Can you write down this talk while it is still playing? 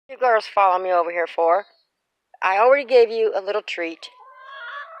You girls follow me over here for? I already gave you a little treat.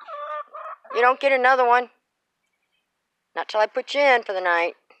 You don't get another one. Not till I put you in for the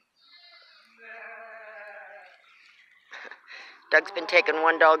night. Doug's been taking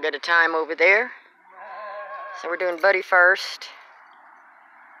one dog at a time over there. So we're doing Buddy first.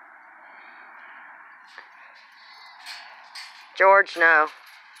 George, no.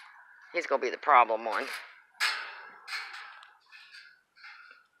 He's going to be the problem one.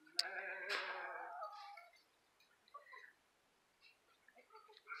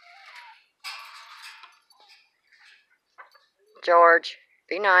 George,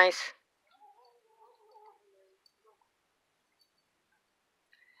 be nice.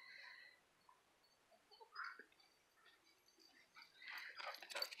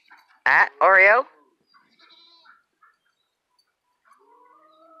 Oreo?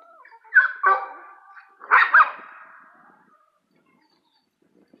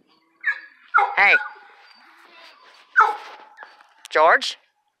 Hey. George?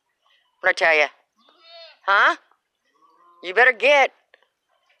 What'd I tell you? Huh? You better get.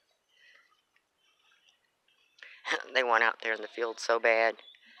 They want out there in the field so bad.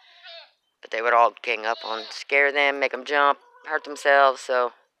 But they would all gang up on, scare them, make them jump, hurt themselves,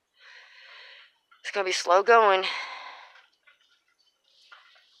 so it's going to be slow going.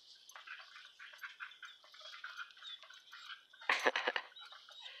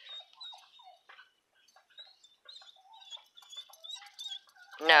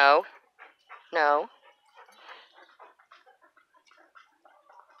 No. No.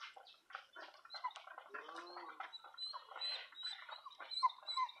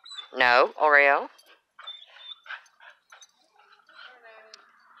 No, Oreo.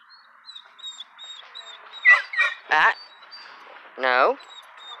 No.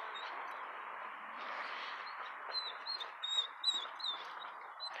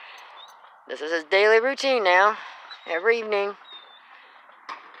 This is his daily routine now. Every evening.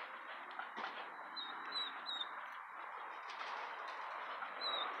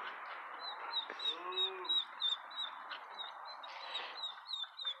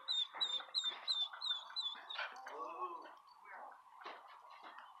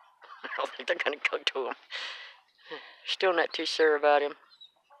 I don't think they're going to go to him. Still not too sure about him.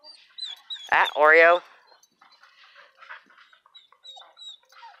 Oreo.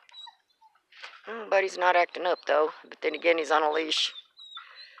 Buddy's not acting up, though. But then again, he's on a leash.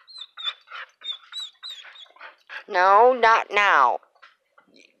 No, not now.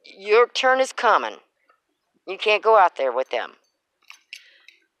 Your turn is coming. You can't go out there with them.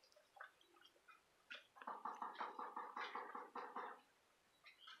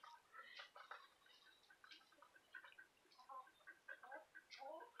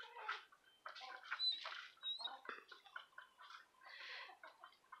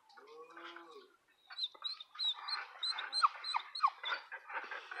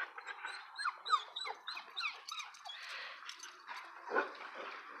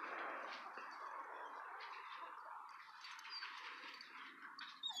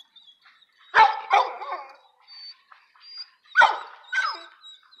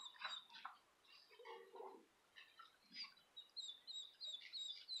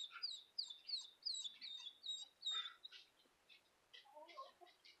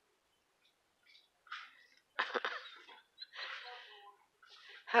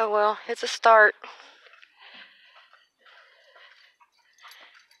 Oh, well, it's a start.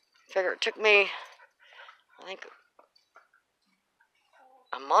 Figure it took me, I think,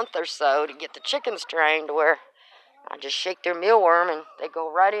 a month or so to get the chickens trained to where I just shake their mealworm and they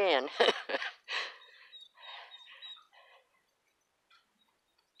go right in.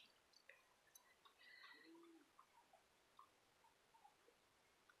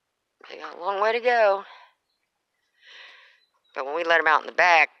 They got a long way to go. But when we let them out in the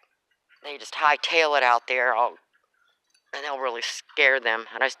back, they just hightail it out there, and they'll really scare them.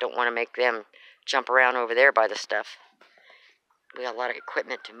 I just don't want to make them jump around over there by the stuff. We got a lot of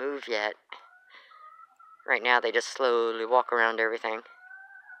equipment to move yet. Right now, they just slowly walk around everything.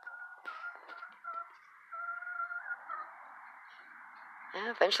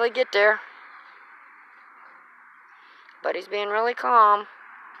 Yeah, eventually get there. Buddy's being really calm.